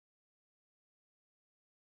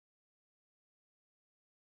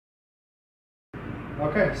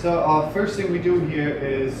Okay, so first thing we do here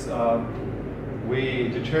is we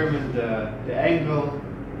determine the angle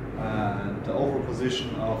and the overall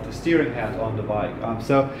position of the steering head on the bike.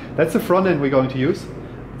 So that's the front end we're going to use.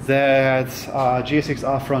 That's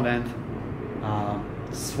GSX-R front end.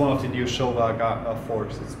 It's one of the new Showa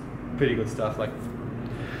forks. It's pretty good stuff. Like,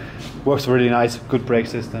 works really nice, good brake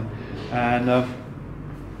system. And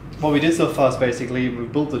what we did so far is basically we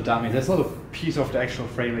built the dummy. That's not a piece of the actual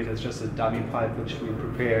frame rate, it's just a dummy pipe which we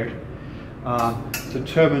prepared to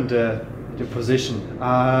determine the position.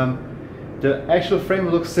 The actual frame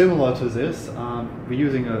looks similar to this. We're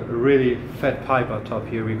using a really fat pipe on top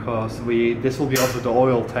here because this will be also the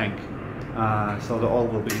oil tank, so the oil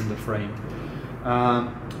will be in the frame.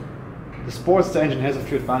 The Sportster engine has a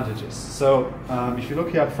few advantages. So if you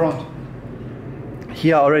look here up front,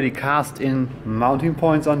 here are already cast in mounting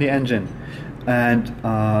points on the engine, and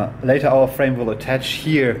later our frame will attach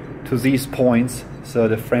here to these points, so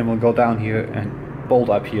the frame will go down here and bolt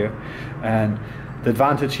up here. And the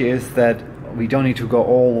advantage here is that we don't need to go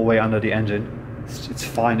all the way under the engine. It's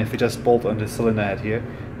fine if we just bolt on the cylinder head here,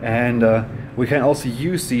 and we can also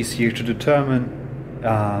use these here to determine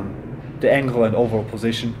the angle and overall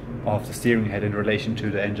position of the steering head in relation to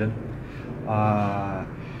the engine.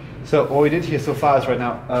 So what we did here so far is right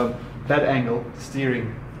now, that angle, the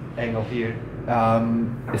steering angle here,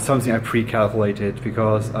 is something I pre-calculated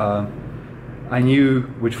because I knew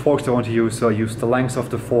which forks I want to use, so I used the length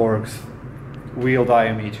of the forks, wheel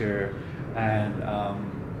diameter, and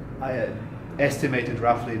I estimated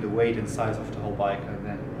roughly the weight and size of the whole bike, and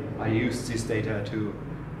then I used this data to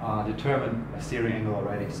determine a steering angle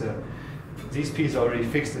already. So these pieces are already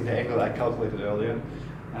fixed in the angle I calculated earlier.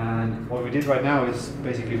 And what we did right now is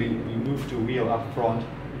basically we moved the wheel up front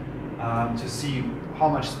to see how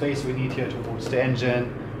much space we need here towards the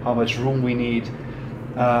engine, how much room we need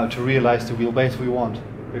to realize the wheelbase we want.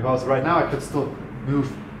 Because right now I could still move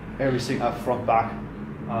everything up front back.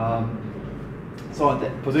 So the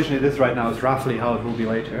position it is right now is roughly how it will be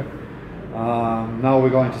later. Now we're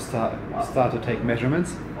going to start to take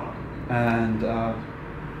measurements, and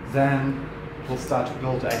then we'll start to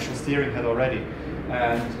build the actual steering head already.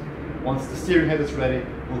 And once the steering head is ready,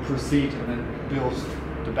 we'll proceed and then build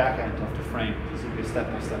the back end of the frame. This will be a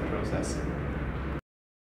step-by-step process.